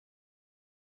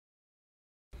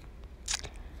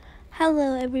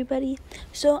Hello everybody.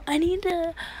 So I need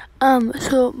to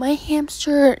so my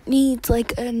hamster needs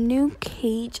like a new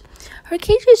cage. Her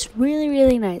cage is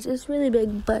really nice. It's really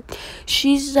big, but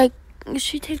it's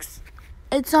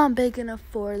not big enough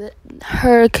for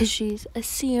her cuz she's a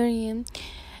Syrian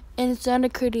and it's not a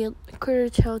critter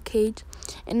tail cage,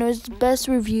 and it was best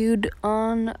reviewed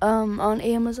on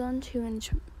Amazon too, and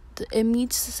it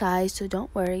meets the size, so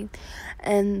don't worry.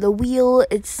 And the wheel,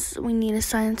 we need a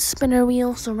science spinner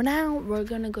wheel. So now we're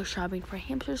gonna go shopping for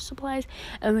hamster supplies,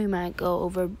 and we might go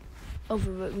over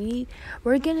what we need.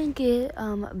 We're gonna get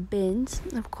bins,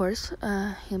 of course,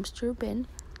 hamster bin.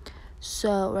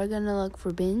 So we're gonna look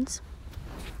for bins,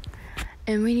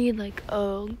 and we need like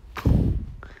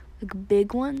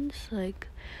big ones, like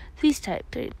these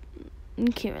type. You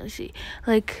can't really see,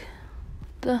 like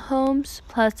the Home's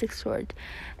plastic storage,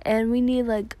 and we need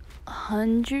like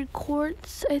 100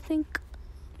 quarts, I think.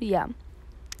 Yeah,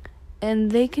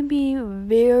 and they can be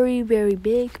very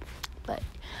big, but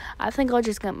I think I'll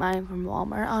just get mine from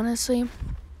Walmart, honestly.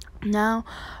 Now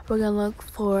we're gonna look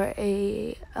for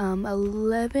a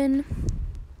 11.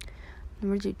 I'm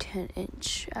gonna do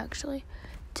 10-inch, actually.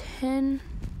 10-inch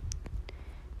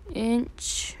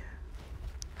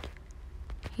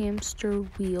hamster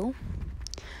wheel.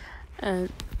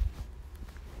 And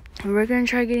we're gonna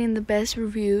try getting the best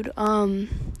reviewed. So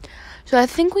I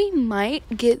think we might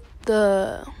get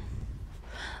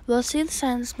let's see the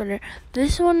Science Spinner.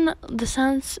 This one, the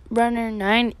Science Runner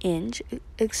 9-inch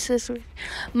accessory.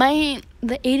 The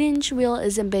 8-inch wheel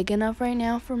isn't big enough right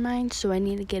now for mine, so I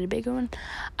need to get a bigger one.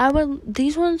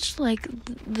 These ones, like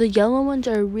the yellow ones,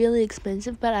 are really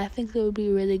expensive, but I think they would be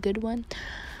a really good one.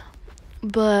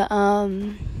 But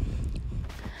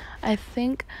I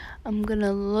think I'm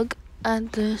gonna look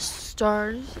at the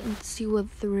stars and see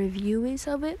what the review is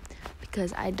of it,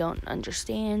 because I don't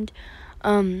understand.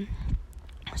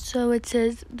 So it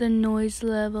says the noise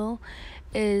level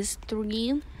is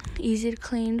 3, easy to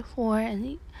clean, 4,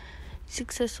 and it's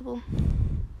accessible.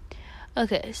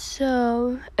 Okay,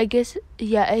 so I guess,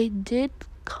 yeah, it did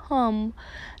come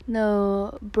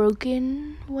the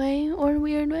broken way or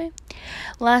weird way.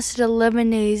 Lasted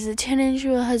 11 days. The 10-inch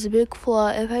wheel has a big flaw.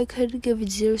 If I could give it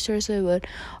 0 stars, I would.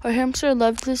 Our hamster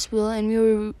loved this wheel, and we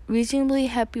were reasonably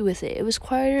happy with it. It was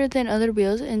quieter than other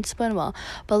wheels and spun well,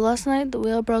 but last night the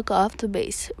wheel broke off the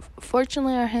base.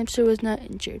 Fortunately, our hamster was not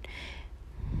injured.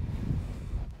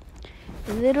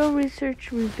 A little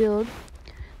research revealed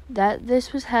that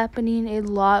this was happening a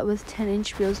lot with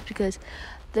 10-inch wheels because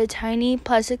the tiny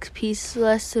plastic piece,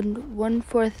 less than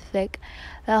 1/4 thick,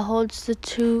 that holds the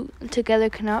two together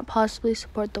cannot possibly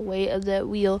support the weight of the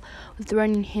wheel with the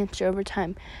running hamster over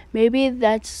time. Maybe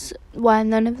that's why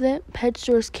none of the pet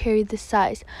stores carry this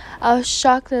size. I was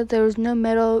shocked that there was no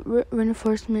metal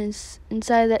reinforcements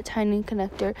inside that tiny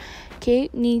connector.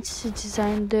 Kate needs to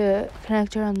design the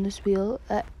connector on this wheel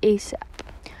ASAP.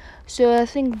 So I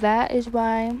think that is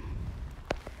why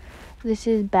this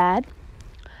is bad.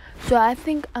 So I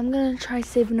think I'm going to try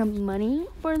saving up money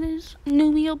for this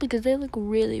new wheel because they look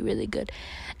really good.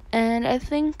 And I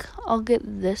think I'll get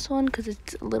this one because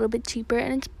it's a little bit cheaper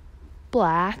and it's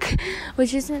black,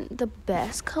 which isn't the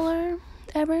best color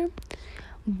ever.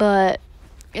 But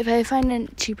if I find a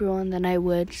cheaper one, then I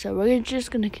would. So we're just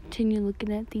going to continue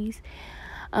looking at these.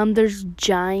 There's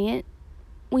giant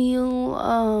wheel.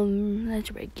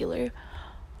 That's regular.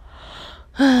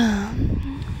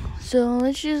 So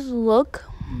let's just look.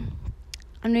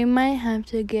 And we might have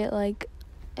to get, like,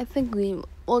 I think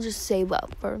we'll just save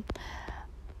up for,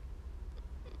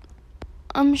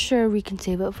 I'm sure we can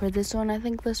save up for this one. I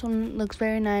think this one looks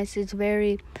very nice. It's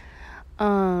very,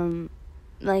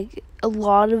 like, a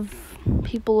lot of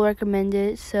people recommend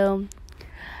it. So,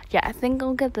 yeah, I think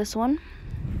I'll get this one.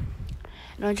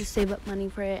 And I'll just save up money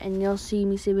for it. And you'll see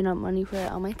me saving up money for it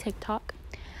on my TikTok.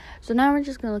 So now we're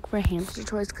just going to look for hamster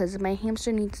toys because my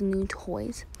hamster needs new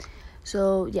toys.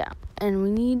 So, yeah, and we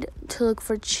need to look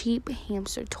for cheap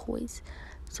hamster toys.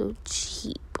 So,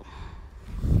 cheap.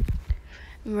 And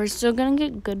we're still going to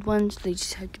get good ones. They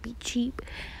just have to be cheap.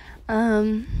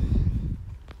 So,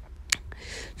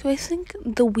 I think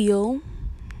the wheel,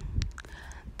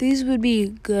 these would be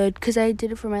good because I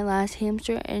did it for my last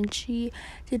hamster, and she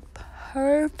did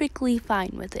perfectly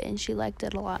fine with it, and she liked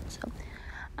it a lot. So,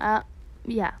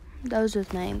 yeah, that was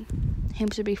with my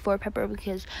hamster before Pepper,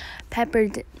 because Pepper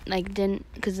didn't,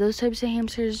 because those types of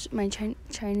hamsters, my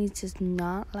Chinese does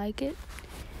not like it.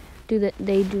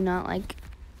 They do not like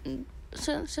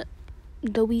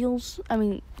the wheels,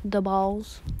 the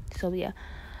balls. So yeah,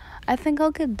 I think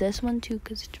I'll get this one too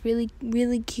because it's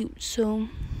really cute. So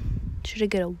should I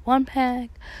get a 1-pack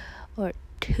or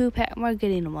 2-pack? We're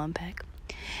getting a 1-pack.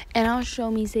 And I'll show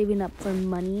me saving up for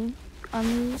money on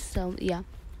these. So yeah,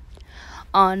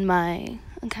 on my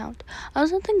account. I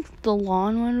also think the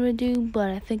lawn one would do, but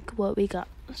I think what we got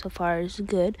so far is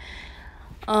good.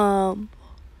 So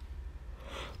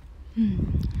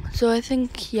I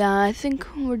think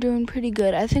we're doing pretty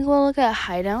good. I think we'll look at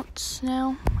hideouts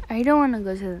now. I don't want to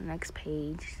go to the next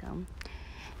page, so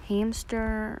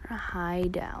hamster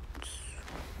hideouts.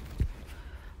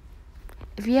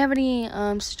 If you have any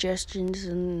suggestions,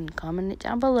 and comment it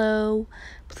down below,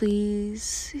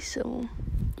 please. So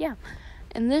yeah,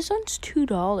 and this one's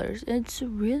 $2. It's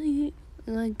really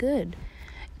good.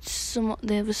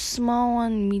 They have a small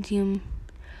one, medium,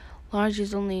 large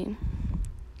is only.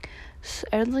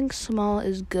 I don't think small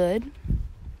is good.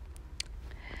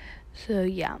 So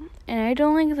yeah, and I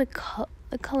don't like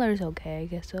the color is okay, I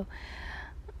guess. So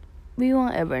we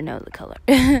won't ever know the color.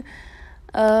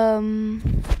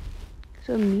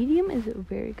 So medium is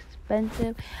very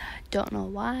expensive. Don't know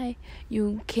why.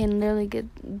 You can literally get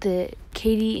the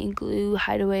Katie and Glue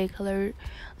Hideaway color.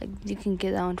 Like you can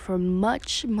get that one for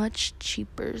much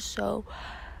cheaper. So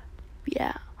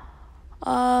yeah.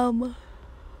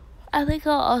 I think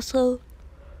I'll also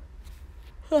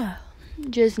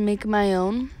just make my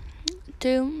own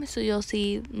too. So you'll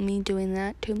see me doing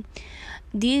that too.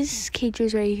 These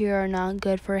cages right here are not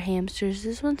good for hamsters.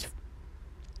 This one's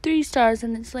 3 stars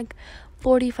and it's like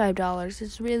 $45.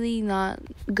 It's really not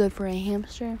good for a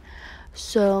hamster.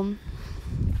 So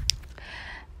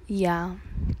yeah,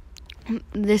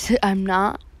 I'm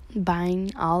not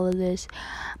buying all of this,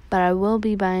 but I will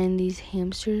be buying these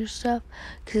hamster stuff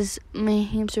because my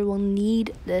hamster will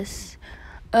need this.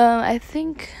 I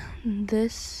think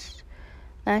this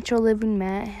natural living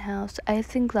mat house, I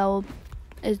think that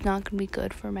is not gonna be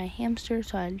good for my hamster,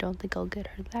 so I don't think I'll get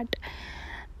her that.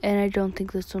 And I don't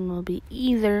think this one will be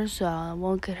either, so I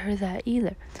won't get her that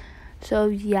either. So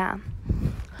yeah,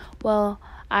 well,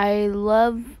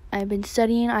 I've been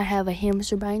studying. I have a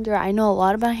hamster binder. I know a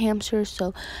lot about hamsters,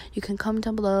 so you can comment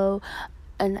down below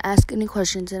and ask any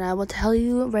questions, and I will tell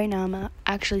you right now I'm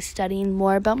actually studying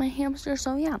more about my hamster.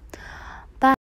 So yeah,